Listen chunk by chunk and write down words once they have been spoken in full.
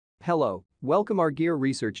Hello, welcome our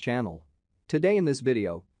GearResearch channel. Today in this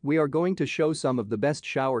video, we are going to show some of the best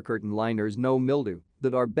shower curtain liners no mildew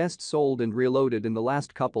that are best sold and reloaded in the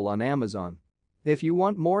last couple on Amazon. If you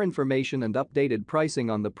want more information and updated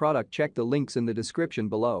pricing on the product, check the links in the description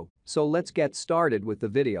below. So let's get started with the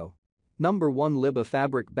video. Number 1, LiBa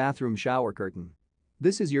Fabric Bathroom Shower Curtain.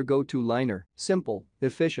 This is your go-to liner, simple,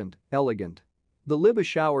 efficient, elegant. The LiBa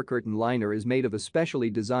shower curtain liner is made of a specially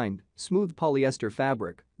designed, smooth polyester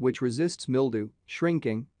fabric which resists mildew,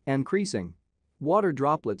 shrinking, and creasing. Water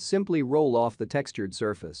droplets simply roll off the textured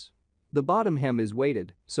surface. The bottom hem is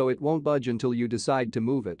weighted, so it won't budge until you decide to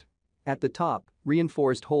move it. At the top,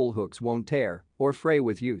 reinforced hole hooks won't tear or fray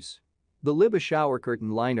with use. The LiBa shower curtain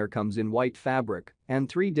liner comes in white fabric and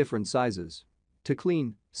 3 different sizes. To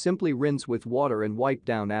clean, simply rinse with water and wipe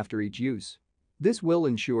down after each use. This will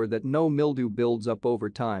ensure that no mildew builds up over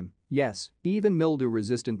time. Yes, even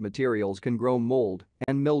mildew-resistant materials can grow mold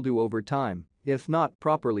and mildew over time if not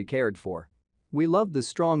properly cared for. We love the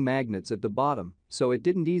strong magnets at the bottom, so it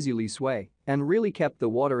didn't easily sway and really kept the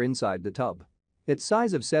water inside the tub. Its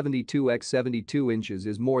size of 72 x 72 inches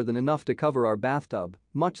is more than enough to cover our bathtub,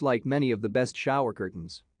 much like many of the best shower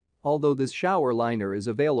curtains. Although this shower liner is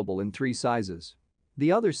available in 3 sizes.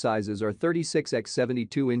 The other sizes are 36 x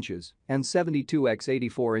 72 inches and 72 x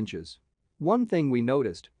 84 inches. One thing we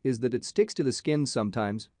noticed is that it sticks to the skin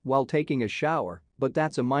sometimes while taking a shower, but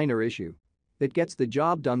that's a minor issue. It gets the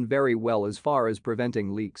job done very well as far as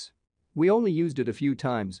preventing leaks. We only used it a few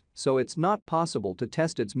times, so it's not possible to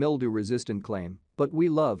test its mildew-resistant claim, but we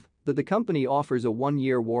love that the company offers a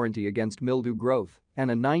 1-year warranty against mildew growth and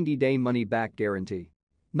a 90-day money-back guarantee.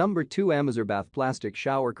 Number 2, AmazerBath Plastic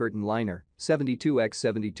Shower Curtain Liner, 72 x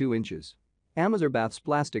 72 inches. AmazerBath's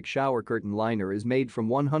plastic shower curtain liner is made from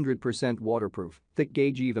 100% waterproof,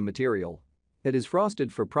 thick-gauge EVA material. It is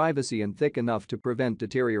frosted for privacy and thick enough to prevent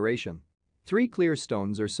deterioration. 3 clear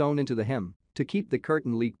stones are sewn into the hem to keep the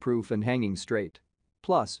curtain leak-proof and hanging straight.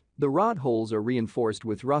 Plus, the rod holes are reinforced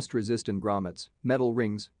with rust-resistant grommets, metal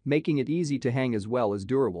rings, making it easy to hang as well as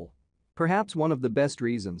durable. Perhaps one of the best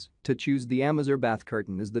reasons to choose the AmazerBath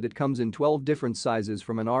curtain is that it comes in 12 different sizes,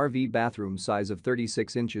 from an RV bathroom size of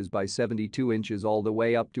 36 inches by 72 inches all the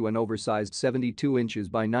way up to an oversized 72 inches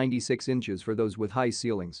by 96 inches for those with high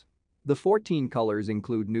ceilings. The 14 colors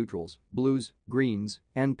include neutrals, blues, greens,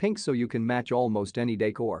 and pinks, so you can match almost any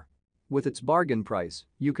decor. With its bargain price,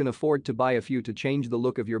 you can afford to buy a few to change the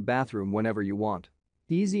look of your bathroom whenever you want.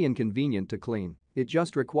 Easy and convenient to clean, it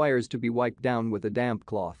just requires to be wiped down with a damp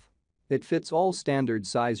cloth. It fits all standard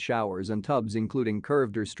size showers and tubs, including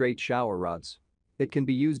curved or straight shower rods. It can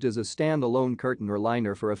be used as a stand-alone curtain or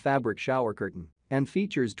liner for a fabric shower curtain and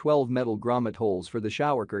features 12 metal grommet holes for the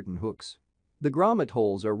shower curtain hooks. The grommet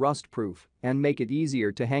holes are rust-proof and make it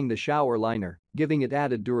easier to hang the shower liner, giving it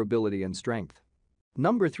added durability and strength.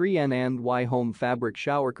 Number 3, N&Y Home Fabric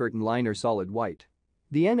Shower Curtain Liner Solid White.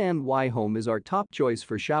 The N&Y Home is our top choice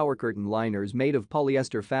for shower curtain liners made of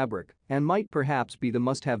polyester fabric and might perhaps be the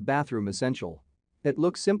must-have bathroom essential. It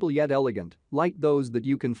looks simple yet elegant, like those that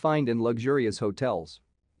you can find in luxurious hotels.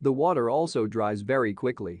 The water also dries very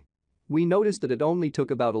quickly. We noticed that it only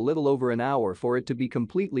took about a little over an hour for it to be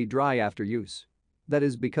completely dry after use. That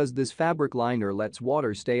is because this fabric liner lets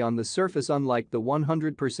water stay on the surface, unlike the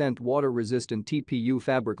 100% water-resistant TPU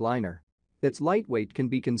fabric liner. Its lightweight can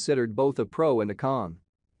be considered both a pro and a con.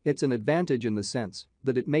 It's an advantage in the sense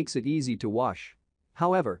that it makes it easy to wash.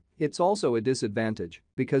 However, it's also a disadvantage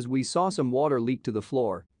because we saw some water leak to the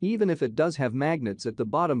floor, even if it does have magnets at the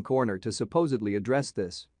bottom corner to supposedly address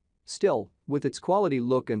this. Still, with its quality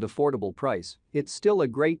look and affordable price, it's still a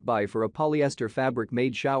great buy for a polyester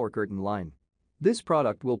fabric-made shower curtain line. This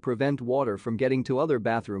product will prevent water from getting to other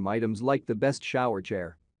bathroom items like the best shower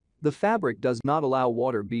chair. The fabric does not allow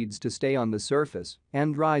water beads to stay on the surface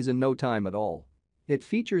and dries in no time at all. It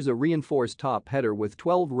features a reinforced top header with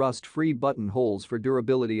 12 rust-free button holes for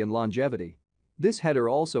durability and longevity. This header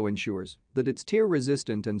also ensures that it's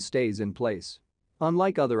tear-resistant and stays in place.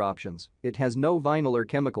 Unlike other options, it has no vinyl or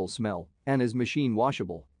chemical smell and is machine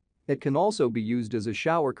washable. It can also be used as a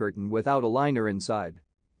shower curtain without a liner inside.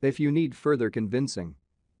 If you need further convincing.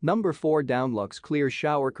 Number 4, downluxe Clear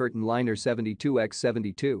Shower Curtain Liner 72 x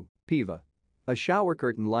 72, PEVA. A shower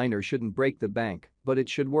curtain liner shouldn't break the bank, but it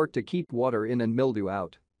should work to keep water in and mildew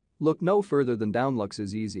out. Look no further than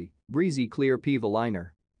downluxe's easy, breezy clear PEVA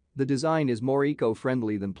liner. The design is more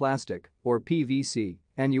eco-friendly than plastic or PVC,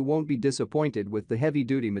 and you won't be disappointed with the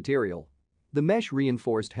heavy-duty material. The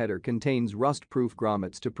mesh-reinforced header contains rust-proof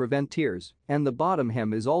grommets to prevent tears, and the bottom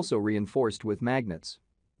hem is also reinforced with magnets.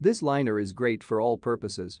 This liner is great for all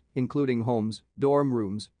purposes, including homes, dorm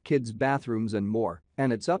rooms, kids' bathrooms and more,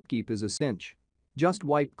 and its upkeep is a cinch. Just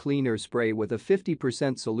wipe clean or spray with a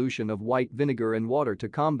 50% solution of white vinegar and water to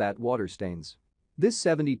combat water stains. This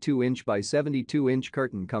 72-inch by 72-inch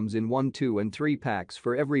curtain comes in 1, 2 and 3 packs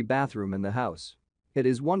for every bathroom in the house. It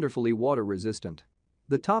is wonderfully water resistant.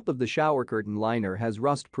 The top of the shower curtain liner has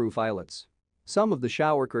rust-proof eyelets. Some of the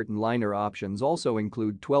shower curtain liner options also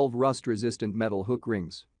include 12 rust-resistant metal hook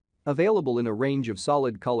rings. Available in a range of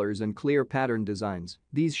solid colors and clear pattern designs,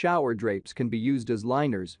 these shower drapes can be used as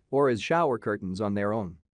liners or as shower curtains on their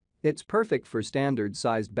own. It's perfect for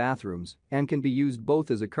standard-sized bathrooms and can be used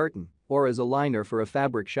both as a curtain or as a liner for a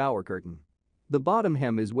fabric shower curtain. The bottom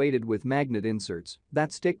hem is weighted with magnet inserts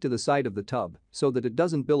that stick to the side of the tub so that it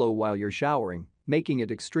doesn't billow while you're showering, making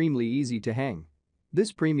it extremely easy to hang.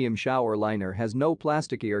 This premium shower liner has no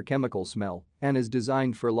plasticky or chemical smell and is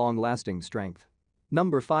designed for long-lasting strength.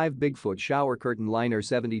 Number 5 BigFoot Shower Curtain Liner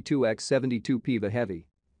 72x72 PEVA Heavy.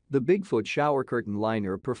 The BigFoot shower curtain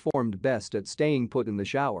liner performed best at staying put in the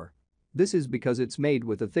shower. This is because it's made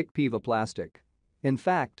with a thick PEVA plastic. In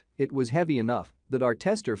fact, it was heavy enough that our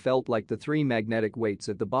tester felt like the 3 magnetic weights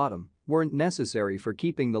at the bottom weren't necessary for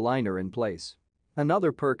keeping the liner in place.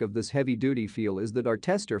 Another perk of this heavy-duty feel is that our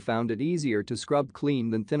tester found it easier to scrub clean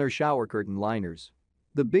than thinner shower curtain liners.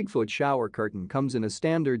 The BigFoot shower curtain comes in a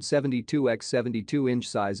standard 72x72-inch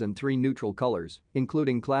size and 3 neutral colors,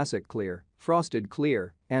 including classic clear, frosted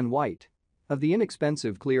clear, and white. Of the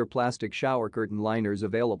inexpensive clear plastic shower curtain liners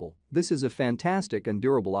available, this is a fantastic and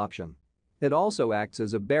durable option. It also acts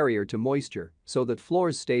as a barrier to moisture so that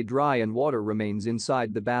floors stay dry and water remains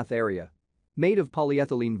inside the bath area. Made of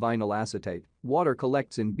polyethylene vinyl acetate, water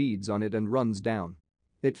collects in beads on it and runs down.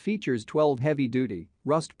 It features 12 heavy-duty,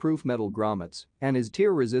 rust-proof metal grommets and is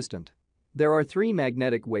tear-resistant. There are 3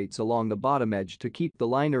 magnetic weights along the bottom edge to keep the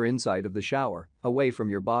liner inside of the shower, away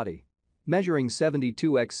from your body. Measuring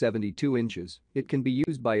 72x72 inches, it can be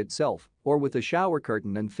used by itself or with a shower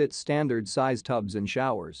curtain and fits standard-size tubs and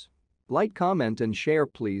showers. Like, comment and share.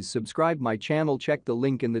 Please subscribe my channel. Check the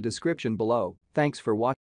link in the description below. Thanks for watching.